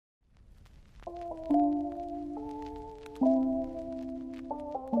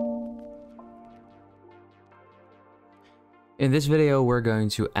In this video, we're going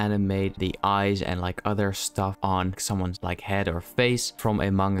to animate the eyes and like other stuff on someone's like head or face from a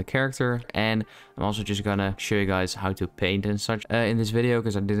manga character. And I'm also just gonna show you guys how to paint and such in this video,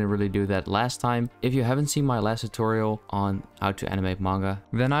 because I didn't really do that last time. If you haven't seen my last tutorial on how to animate manga,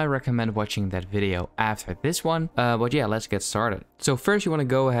 then I recommend watching that video after this one. But yeah, let's get started. So first you want to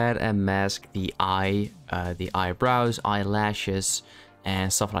go ahead and mask the eye, the eyebrows, eyelashes,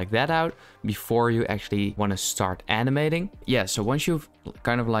 and stuff like that out before you actually want to start animating. Yeah, so once you've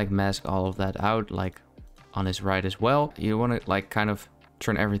kind of like masked all of that out, like on his right as well, you want to like kind of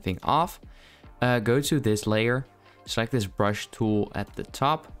turn everything off. Go to this layer, select this brush tool at the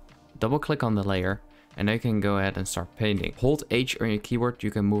top, double click on the layer, and now you can go ahead and start painting. Hold H on your keyboard,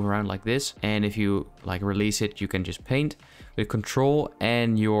 you can move around like this, and if you like release it, you can just paint. With Control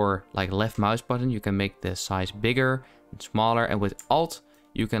and your like left mouse button, you can make the size bigger and smaller, and with Alt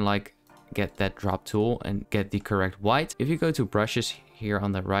you can like get that drop tool and get the correct white. If you go to brushes here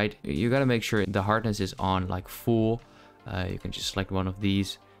on the right, you got to make sure the hardness is on like full. You can just select one of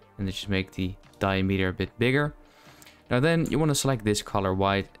these and then just make the diameter a bit bigger. Now then you want to select this color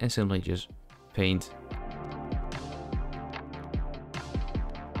white and simply just paint.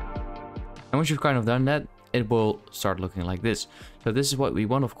 And once you've kind of done that, it will start looking like this. So this is what we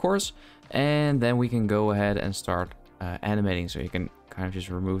want, of course, and then we can go ahead and start animating. So you can kind of just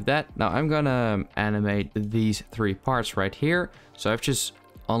remove that. Now I'm gonna animate these three parts right here. So I've just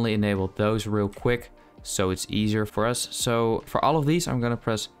only enabled those real quick so it's easier for us. So for all of these, I'm gonna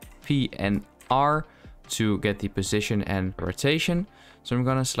press P and R to get the position and rotation. So I'm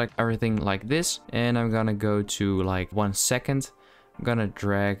gonna select everything like this, and I'm gonna go to like 1 second. I'm gonna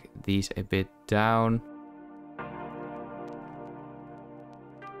drag these a bit down.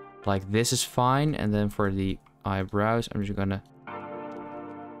 Like this is fine. And then for the eyebrows, I'm just gonna...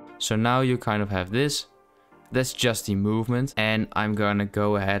 So now you kind of have this. That's just the movement. And I'm gonna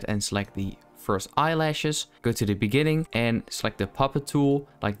go ahead and select the first eyelashes. Go to the beginning and select the puppet tool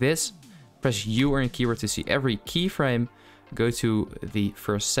like this. Press U on your keyboard to see every keyframe. Go to the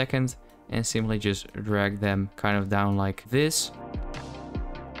first second and simply just drag them kind of down like this.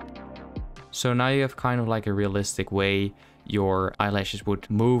 So now you have kind of like a realistic way your eyelashes would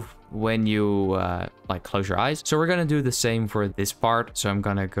move when you like close your eyes. So we're gonna do the same for this part. So I'm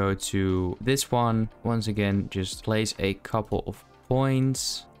gonna go to this one. Once again, just place a couple of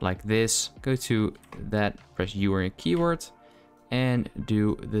points like this. Go to that, press U on your keyboard, and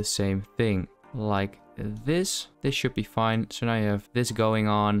do the same thing like this. This should be fine. So now you have this going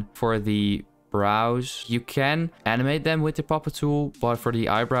on. For the brows, you can animate them with the puppet tool, but for the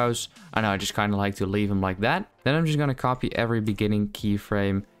eyebrows, I know I just kind of like to leave them like that. Then I'm just gonna copy every beginning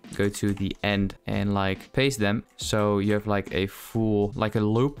keyframe, go to the end, and like paste them so you have like a full, like a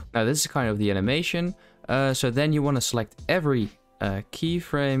loop. Now this is kind of the animation. So then you want to select every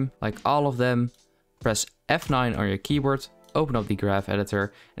keyframe, like all of them, press F9 on your keyboard, open up the graph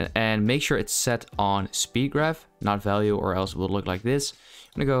editor, and make sure it's set on speed graph, not value, or else it will look like this.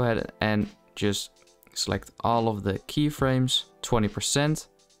 I'm gonna go ahead and just select all of the keyframes, 20%,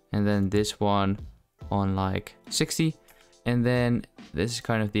 and then this one on like 60, and then this is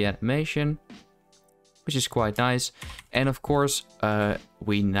kind of the animation, which is quite nice. And of course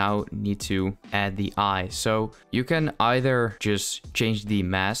we now need to add the eye. So you can either just change the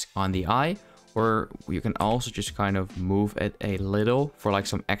mask on the eye, or you can also just kind of move it a little for like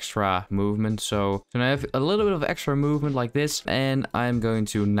some extra movement. So now I have a little bit of extra movement like this, and I'm going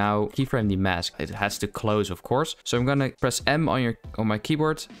to now keyframe the mask. It has to close, of course. So I'm gonna press M on my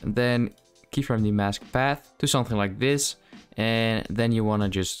keyboard, and then keyframe the mask path to something like this. And then you want to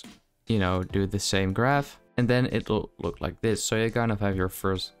just, you know, do the same graph, and then it'll look like this. So you kind of have your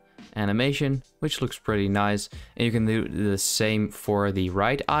first animation, which looks pretty nice. And you can do the same for the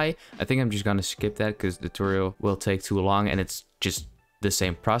right eye. I think I'm just gonna skip that because the tutorial will take too long, and it's just the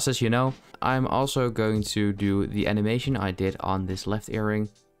same process, you know. I'm also going to do the animation I did on this left earring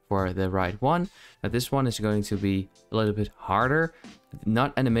for the right one. Now this one is going to be a little bit harder,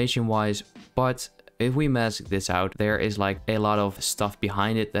 not animation wise, but if we mask this out, there is like a lot of stuff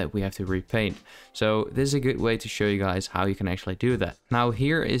behind it that we have to repaint. So this is a good way to show you guys how you can actually do that. Now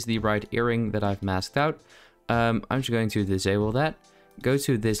here is the right earring that I've masked out. I'm just going to disable that. Go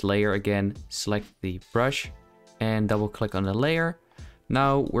to this layer again, select the brush, and double click on the layer.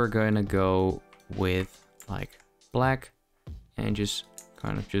 Now we're going to go with like black and just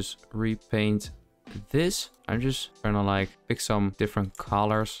kind of just repaint this. I'm just trying to like pick some different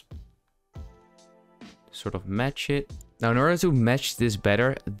colors, sort of match it. Now in order to match this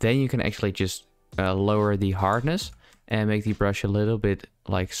better, then you can actually just lower the hardness and make the brush a little bit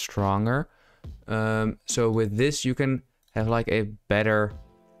like stronger. So with this you can have like a better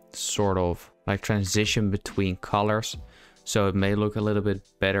sort of like transition between colors. So it may look a little bit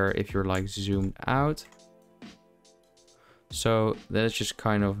better if you're like zoomed out. So that's just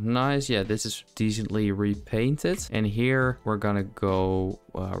kind of nice. Yeah, this is decently repainted. And here we're gonna go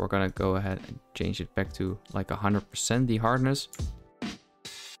ahead and change it back to like 100% the hardness.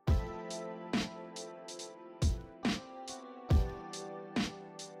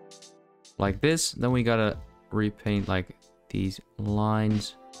 Like this. Then we gotta repaint like these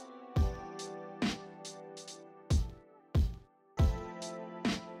lines.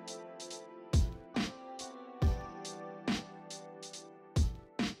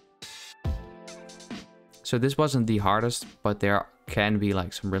 So this wasn't the hardest, but there can be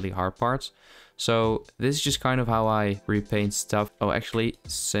like some really hard parts. So this is just kind of how I repaint stuff. Oh, actually,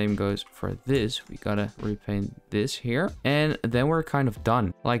 same goes for this. We gotta repaint this here. And then we're kind of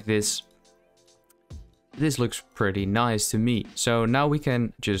done. Like this. This looks pretty nice to me. So now we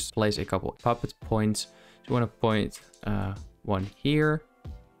can just place a couple puppet points. So you want to point one here,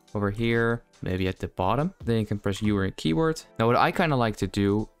 over here, maybe at the bottom. Then you can press U or a keyword. Now what I kind of like to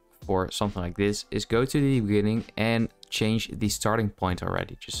do for something like this is go to the beginning and change the starting point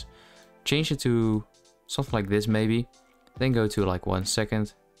already. Just change it to something like this maybe. Then go to like 1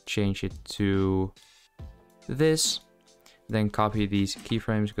 second, change it to this. Then copy these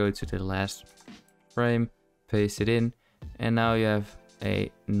keyframes, go to the last frame, paste it in, and now you have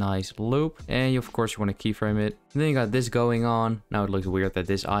a nice loop. And you, of course, you want to keyframe it. And then you got this going on. Now it looks weird that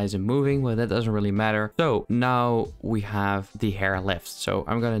this eye isn't moving, but that doesn't really matter. So now we have the hair left. So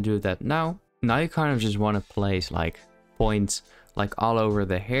I'm gonna do that now. Now you kind of just want to place like points like all over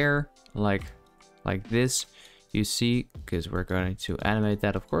the hair, like this. You see, because we're going to animate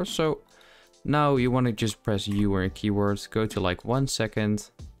that, of course. So now you want to just press U or keywords, go to like 1 second,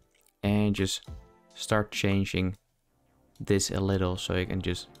 and just start changing this a little. So you can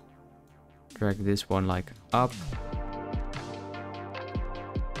just drag this one like up.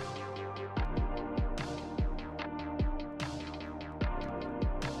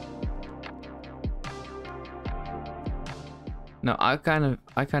 Now I kind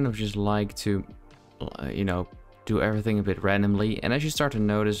of just like to you know, do everything a bit randomly. And as you start to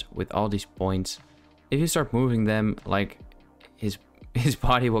notice with all these points, if you start moving them, like his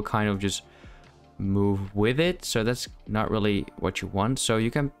body will kind of just move with it. So that's not really what you want. So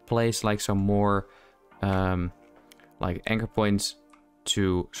you can place like some more like anchor points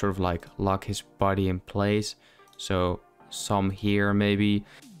to sort of like lock his body in place. So some here maybe.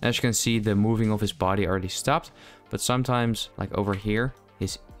 As you can see, the moving of his body already stopped, but sometimes like over here,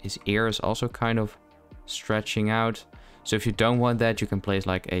 his ear is also kind of stretching out. So if you don't want that, you can place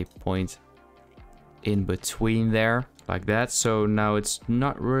like a point in between there like that. So now it's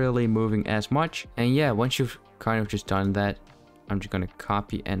not really moving as much. And yeah, once you've kind of just done that, I'm just gonna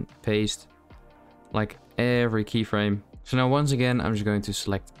copy and paste like every keyframe. So now once again, I'm just going to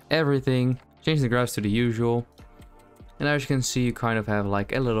select everything, change the graphs to the usual. And as you can see, you kind of have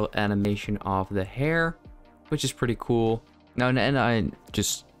like a little animation of the hair, which is pretty cool. Now in the end, I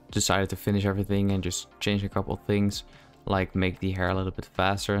just decided to finish everything and just change a couple things, like make the hair a little bit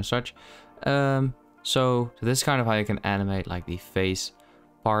faster and such. So this is kind of how you can animate like the face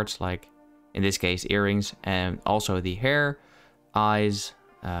parts, like in this case earrings, and also the hair, eyes,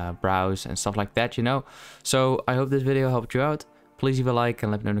 brows and stuff like that, you know. So I hope this video helped you out. Please leave a like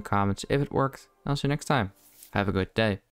and let me know in the comments if it worked. I'll see you next time. Have a good day.